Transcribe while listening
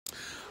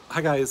Hi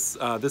guys,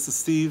 this is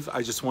Steve.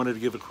 I just wanted to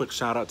give a quick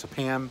shout out to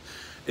Pam.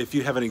 If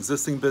you have an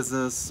existing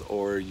business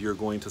or you're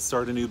going to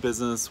start a new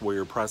business where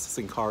you're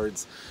processing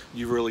cards,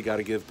 you really got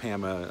to give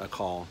Pam a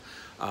call.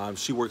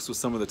 She works with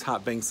some of the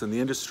top banks in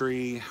the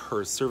industry.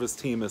 Her service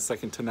team is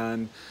second to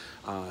none.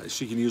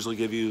 She can usually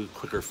give you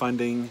quicker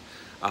funding.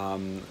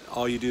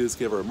 All you do is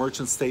give her a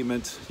merchant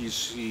statement.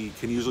 She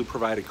can usually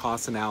provide a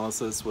cost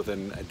analysis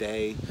within a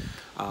day.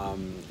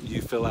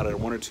 You fill out a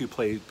 1 or 2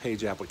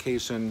 page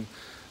application.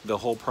 The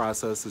whole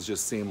process is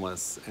just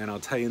seamless. And I'll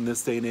tell you, in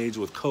this day and age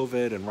with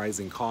COVID and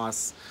rising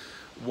costs,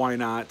 why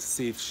not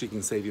see if she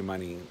can save you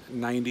money?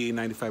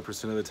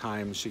 95% of the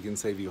time, she can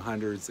save you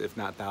hundreds, if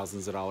not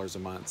thousands of dollars a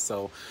month.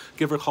 So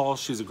give her a call.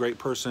 She's a great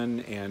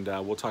person, and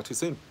we'll talk to you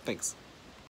soon. Thanks.